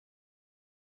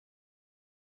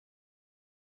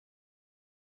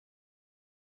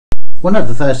one of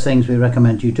the first things we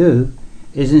recommend you do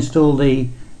is install the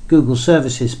Google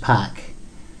Services Pack.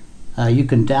 You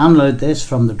can download this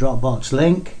from the Dropbox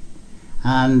link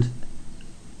and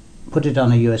put it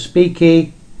on a USB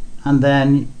key, and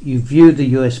then you view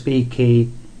the USB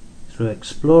key through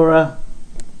Explorer,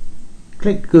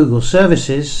 click Google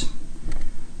Services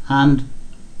and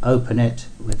open it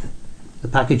with the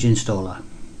package installer.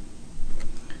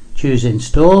 Choose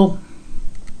Install,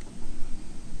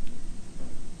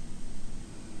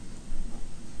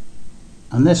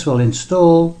 and this will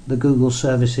install the Google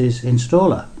Services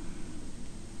installer.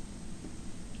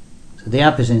 So the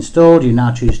app is installed. You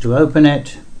now choose to open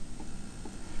it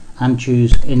and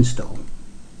choose Install.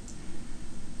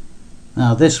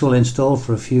 Now this will install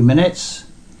for a few minutes,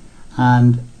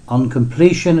 and on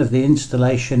completion of the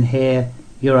installation here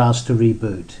you're asked to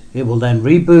reboot. It will then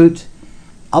reboot,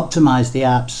 optimize the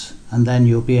apps, and then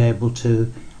you'll be able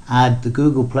to add the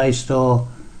Google Play Store,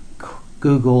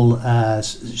 Google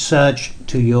search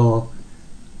to your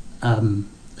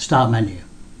start menu.